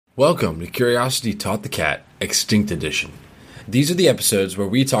Welcome to Curiosity Taught the Cat, Extinct Edition. These are the episodes where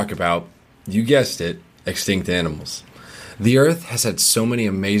we talk about, you guessed it, extinct animals. The Earth has had so many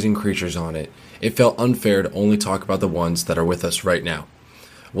amazing creatures on it, it felt unfair to only talk about the ones that are with us right now.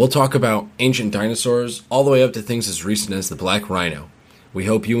 We'll talk about ancient dinosaurs, all the way up to things as recent as the black rhino. We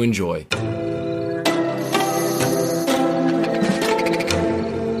hope you enjoy.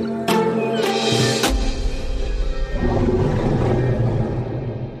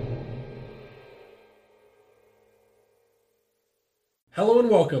 Hello and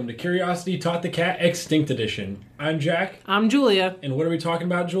welcome to Curiosity Taught the Cat Extinct Edition. I'm Jack. I'm Julia. And what are we talking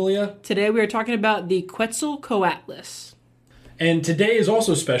about, Julia? Today we are talking about the Quetzalcoatlus. And today is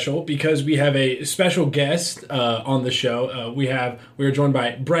also special because we have a special guest on the show. We are joined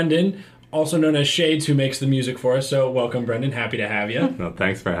by Brendan, also known as Shades, who makes the music for us. So welcome, Brendan. Happy to have you. No,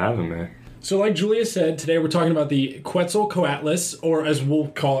 thanks for having me. So like Julia said, today we're talking about the Quetzalcoatlus, or as we'll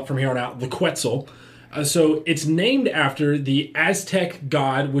call it from here on out, the Quetzal. So it's named after the Aztec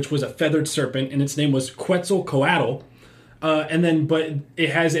god, which was a feathered serpent, and its name was Quetzalcoatl. But it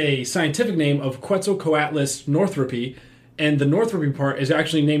has a scientific name of Quetzalcoatlus northropi, and the northropi part is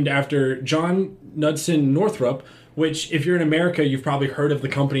actually named after John Knudsen Northrop, which, if you're in America, you've probably heard of the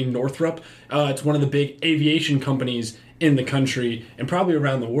company Northrop. It's one of the big aviation companies in the country and probably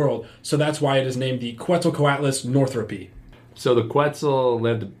around the world. So that's why it is named the Quetzalcoatlus northropi. So the Quetzal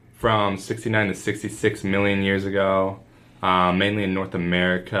lived from 69 to 66 million years ago, mainly in North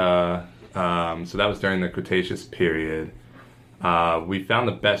America. So that was during the Cretaceous period. We found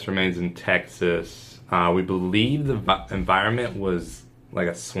the best remains in Texas. We believe the environment was like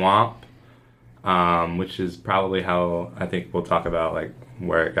a swamp, which is probably how I think we'll talk about like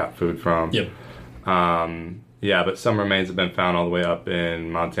where it got food from. Yep. But some remains have been found all the way up in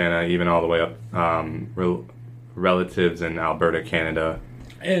Montana, even all the way up relatives in Alberta, Canada.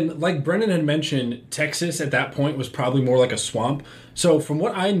 And like Brendan had mentioned, Texas at that point was probably more like a swamp. So from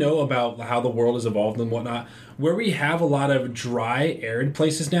what I know about how the world has evolved and whatnot, where we have a lot of dry, arid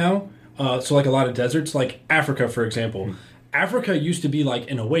places now, so like a lot of deserts, like Africa, for example. Mm-hmm. Africa used to be like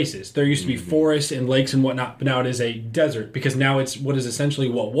an oasis. There used to be forests and lakes and whatnot, but now it is a desert because now it's what is essentially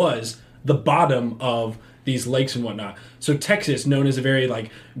what was the bottom of these lakes and whatnot. So Texas, known as a very like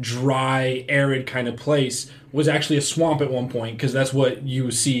dry, arid kind of place, was actually a swamp at one point because that's what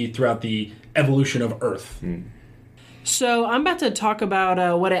you see throughout the evolution of Earth. So I'm about to talk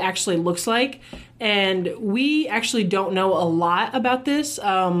about what it actually looks like, and we actually don't know a lot about this.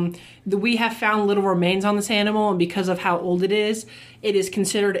 We have found little remains on this animal, and because of how old it is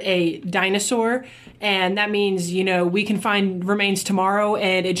considered a dinosaur, and that means, we can find remains tomorrow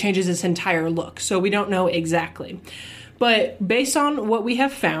and it changes its entire look. So we don't know exactly. But based on what we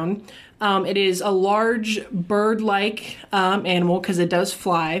have found, it is a large bird-like animal because it does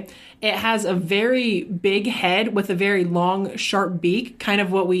fly. It has a very big head with a very long, sharp beak, kind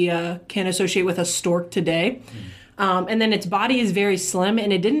of what we can associate with a stork today. And then its body is very slim,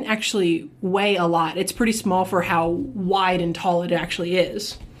 and it didn't actually weigh a lot. It's pretty small for how wide and tall it actually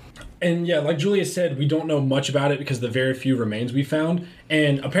is. And yeah, like Julia said, we don't know much about it because of the very few remains we found.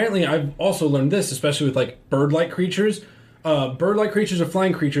 And apparently I've also learned this, especially with like bird-like creatures. Bird-like creatures or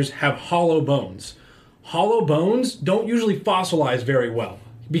flying creatures have hollow bones. Hollow bones don't usually fossilize very well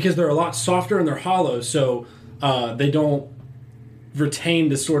because they're a lot softer and they're hollow, so they don't retain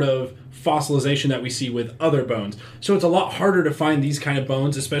the sort of fossilization that we see with other bones. So it's a lot harder to find these kind of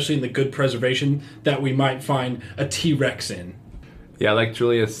bones, especially in the good preservation that we might find a T-Rex in. Yeah, like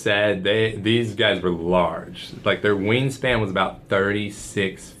Julia said, these guys were large. Like their wingspan was about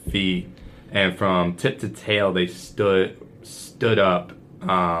 36 feet, and from tip to tail they stood up.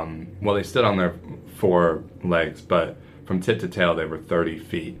 They stood on their four legs, but from tip to tail they were 30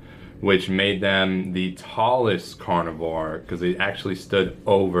 feet, which made them the tallest carnivore because they actually stood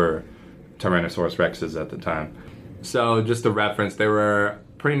over Tyrannosaurus rexes at the time. So just a reference, they were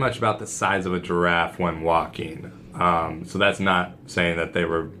pretty much about the size of a giraffe when walking. So that's not saying that they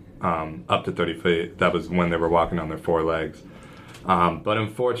were up to 30 feet. That was when they were walking on their four legs. But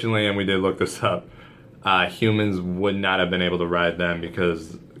unfortunately, and we did look this up, humans would not have been able to ride them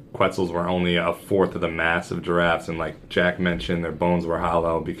because Quetzals were only a fourth of the mass of giraffes. And like Jack mentioned, their bones were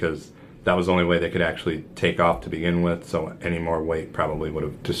hollow because that was the only way they could actually take off to begin with. So any more weight probably would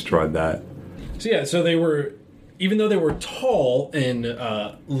have destroyed that. So they were, even though they were tall and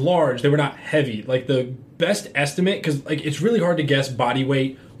large, they were not heavy. Like the best estimate, because like it's really hard to guess body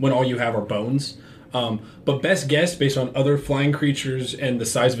weight when all you have are bones. But best guess based on other flying creatures and the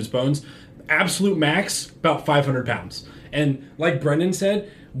size of its bones, absolute max about 500 pounds. And like Brendan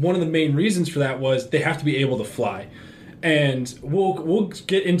said, one of the main reasons for that was they have to be able to fly. And we'll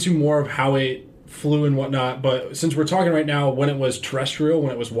get into more of how it flew and whatnot. But since we're talking right now when it was terrestrial,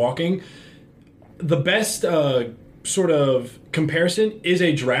 when it was walking, the best sort of comparison is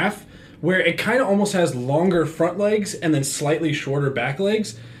a giraffe, where it kind of almost has longer front legs and then slightly shorter back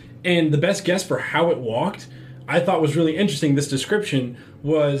legs. And the best guess for how it walked, I thought was really interesting, this description,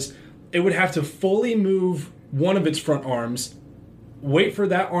 was it would have to fully move one of its front arms, wait for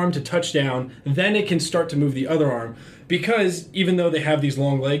that arm to touch down, then it can start to move the other arm. Because even though they have these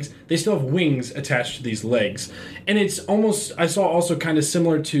long legs, they still have wings attached to these legs. And it's almost, I saw also kind of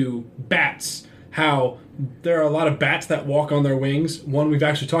similar to bats, how there are a lot of bats that walk on their wings. One, we've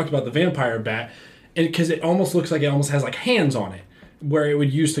actually talked about, the vampire bat, and because it almost looks like it almost has like hands on it, where it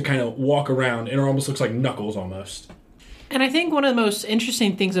would use to kind of walk around, and it almost looks like knuckles almost. And I think one of the most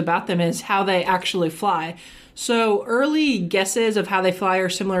interesting things about them is how they actually fly. So early guesses of how they fly are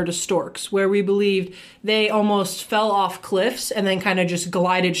similar to storks, where we believed they almost fell off cliffs and then kind of just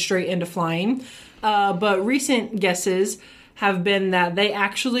glided straight into flying. But recent guesses have been that they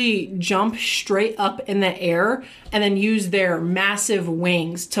actually jump straight up in the air and then use their massive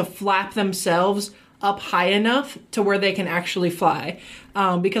wings to flap themselves up high enough to where they can actually fly.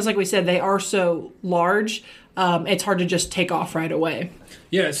 Because like we said, they are so large, it's hard to just take off right away.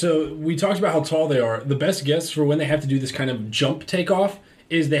 Yeah, so we talked about how tall they are. The best guess for when they have to do this kind of jump takeoff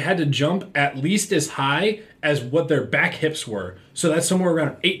is they had to jump at least as high as what their back hips were. So that's somewhere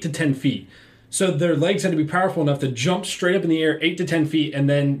around 8 to 10 feet. So their legs had to be powerful enough to jump straight up in the air 8 to 10 feet, and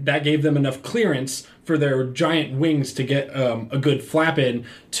then that gave them enough clearance for their giant wings to get a good flap in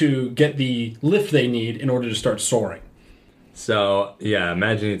to get the lift they need in order to start soaring. So, yeah,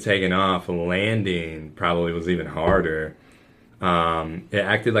 imagine you taking off. Landing probably was even harder. It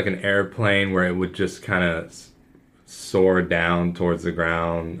acted like an airplane where it would just kind of soar down towards the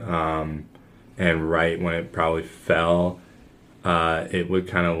ground, and right when it probably fell, it would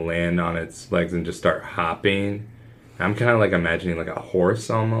kind of land on its legs and just start hopping. I'm kind of like imagining like a horse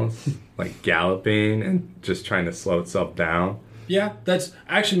almost, like galloping and just trying to slow itself down. Yeah, that's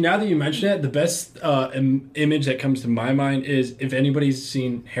actually, now that you mention it, the best image that comes to my mind is, if anybody's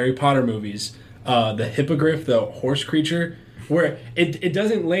seen Harry Potter movies, the hippogriff, the horse creature, where it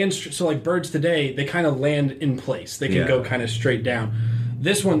doesn't land, so like birds today, they kind of land in place. They can go kind of straight down.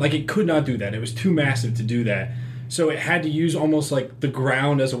 This one, like, it could not do that. It was too massive to do that. So it had to use almost like the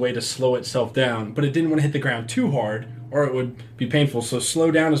ground as a way to slow itself down, but it didn't want to hit the ground too hard or it would be painful. So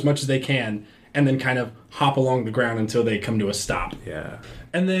slow down as much as they can and then kind of hop along the ground until they come to a stop. Yeah.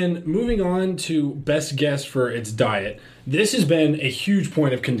 And then moving on to best guess for its diet. This has been a huge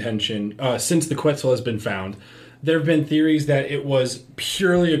point of contention since the Quetzal has been found. There have been theories that it was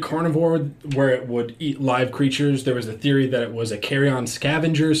purely a carnivore where it would eat live creatures. There was a theory that it was a carrion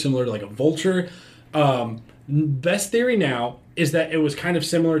scavenger, similar to like a vulture. Best theory now is that it was kind of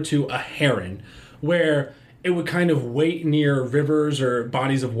similar to a heron, where it would kind of wait near rivers or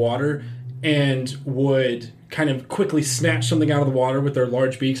bodies of water and would kind of quickly snatch something out of the water with their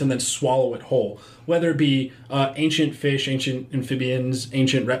large beaks and then swallow it whole. Whether it be ancient fish, ancient amphibians,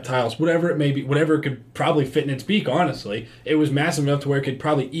 ancient reptiles, whatever it may be, whatever it could probably fit in its beak, honestly. It was massive enough to where it could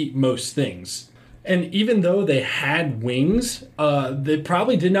probably eat most things. And even though they had wings, they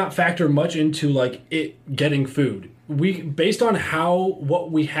probably did not factor much into like it getting food. Based on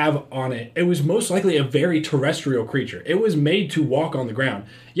what we have on it, it was most likely a very terrestrial creature. It was made to walk on the ground.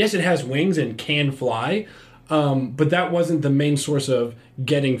 Yes, it has wings and can fly, but that wasn't the main source of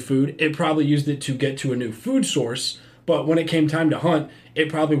getting food. It probably used it to get to a new food source, but when it came time to hunt, it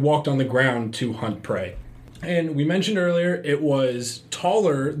probably walked on the ground to hunt prey. And we mentioned earlier, it was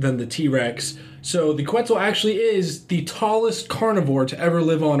taller than the T-Rex, so the Quetzal actually is the tallest carnivore to ever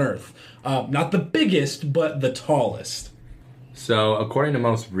live on Earth. Not the biggest, but the tallest. So, according to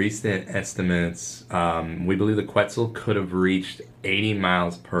most recent estimates, we believe the Quetzal could have reached 80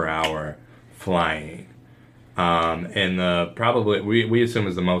 miles per hour flying. And we assume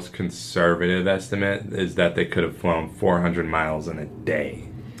is the most conservative estimate is that they could have flown 400 miles in a day.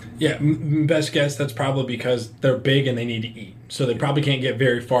 Yeah, best guess, that's probably because they're big and they need to eat. So they probably can't get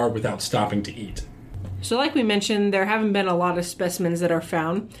very far without stopping to eat. So like we mentioned, there haven't been a lot of specimens that are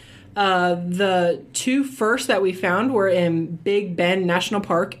found. The two first that we found were in Big Bend National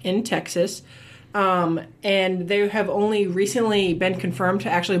Park in Texas. And they have only recently been confirmed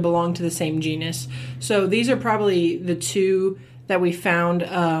to actually belong to the same genus. So these are probably the two that we found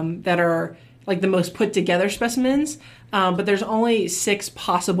that are like the most put together specimens. But there's only 6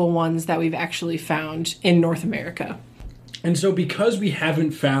 possible ones that we've actually found in North America. And so because we haven't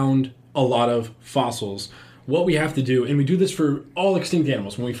found a lot of fossils, what we have to do, and we do this for all extinct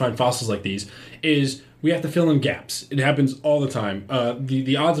animals when we find fossils like these, is we have to fill in gaps. It happens all the time.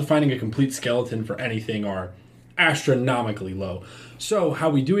 The odds of finding a complete skeleton for anything are astronomically low. So how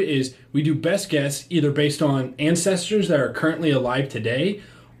we do it is we do best guess either based on ancestors that are currently alive today,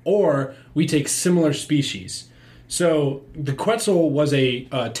 or we take similar species. So the Quetzal was a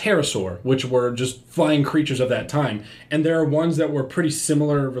pterosaur, which were just flying creatures of that time. And there are ones that were pretty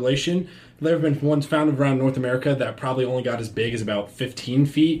similar relation. There have been ones found around North America that probably only got as big as about 15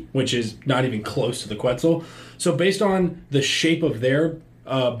 feet, which is not even close to the Quetzal. So based on the shape of their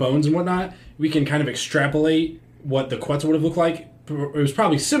bones and whatnot, we can kind of extrapolate what the Quetzal would have looked like. It was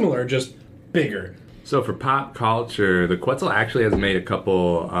probably similar, just bigger. So for pop culture, the Quetzal actually has made a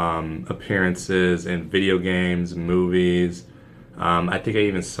couple appearances in video games, movies. I think I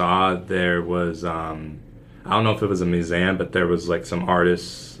even saw there was, I don't know if it was a museum, but there was like some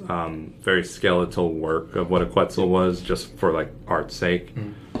artists, very skeletal work of what a Quetzal was, just for like art's sake.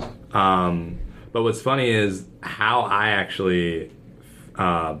 But what's funny is how I actually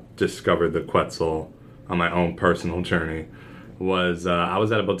discovered the Quetzal on my own personal journey. Was I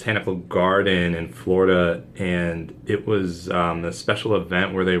was at a botanical garden in Florida, and it was a special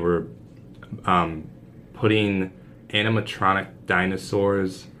event where they were putting animatronic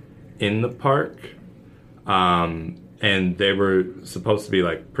dinosaurs in the park, and they were supposed to be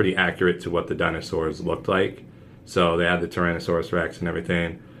like pretty accurate to what the dinosaurs looked like. So they had the Tyrannosaurus Rex and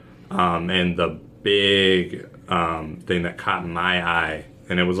everything, and the big thing that caught my eye,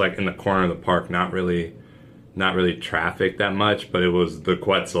 and it was like in the corner of the park, not really trafficked that much, but it was the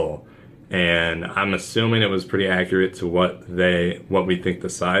Quetzal, and I'm assuming it was pretty accurate to what we think the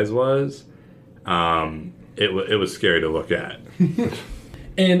size was. It was scary to look at.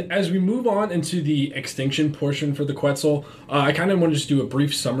 And as we move on into the extinction portion for the Quetzal, I kind of want to just do a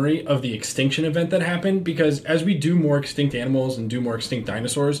brief summary of the extinction event that happened, because as we do more extinct animals and do more extinct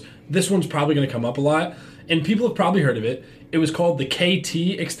dinosaurs, this one's probably going to come up a lot, and people have probably heard of it. It was called the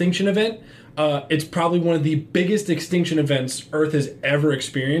KT extinction event. It's probably one of the biggest extinction events Earth has ever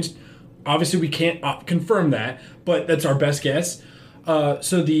experienced. Obviously, we can't confirm that, but that's our best guess.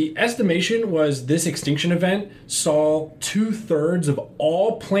 So the estimation was this extinction event saw 2/3 of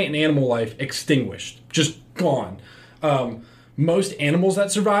all plant and animal life extinguished, just gone. Most animals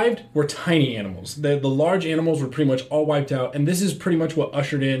that survived were tiny animals. The large animals were pretty much all wiped out, and this is pretty much what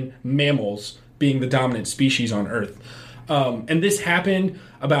ushered in mammals being the dominant species on Earth. And this happened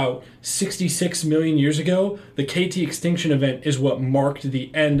about 66 million years ago. The KT extinction event is what marked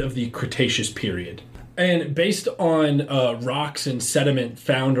the end of the Cretaceous period. And based on rocks and sediment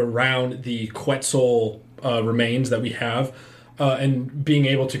found around the Quetzal remains that we have, and being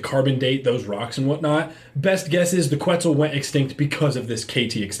able to carbon date those rocks and whatnot, best guess is the Quetzal went extinct because of this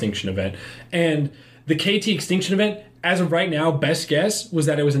KT extinction event. And the KT extinction event, as of right now, best guess was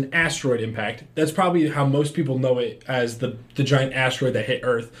that it was an asteroid impact. That's probably how most people know it, as the giant asteroid that hit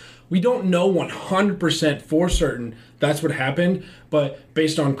Earth. We don't know 100% for certain that's what happened, but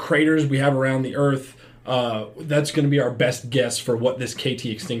based on craters we have around the Earth, that's going to be our best guess for what this KT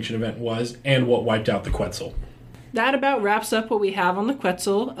extinction event was and what wiped out the Quetzal. That about wraps up what we have on the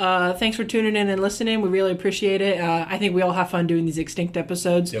Quetzal. Thanks for tuning in and listening. We really appreciate it. I think we all have fun doing these extinct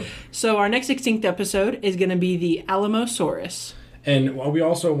episodes. Yep. So our next extinct episode is going to be the Alamosaurus. And we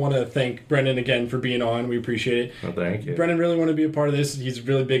also want to thank Brendan again for being on. We appreciate it. Well, thank you. Brendan really wanted to be a part of this. He's a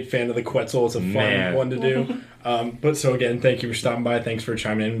really big fan of the Quetzal. It's a fun one to do. But so again, thank you for stopping by. Thanks for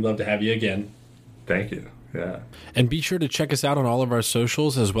chiming in. We'd love to have you again. Thank you. Yeah. And be sure to check us out on all of our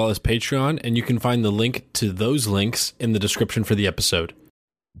socials as well as Patreon, and you can find the link to those links in the description for the episode.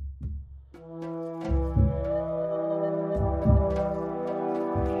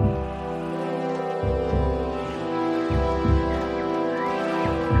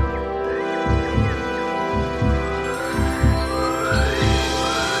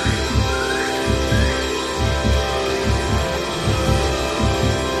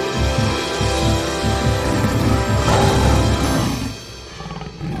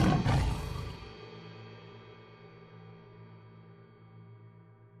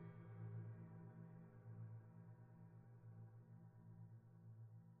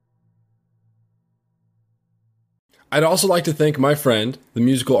 I'd also like to thank my friend, the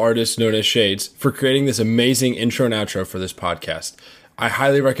musical artist known as Shades, for creating this amazing intro and outro for this podcast. I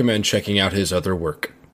highly recommend checking out his other work.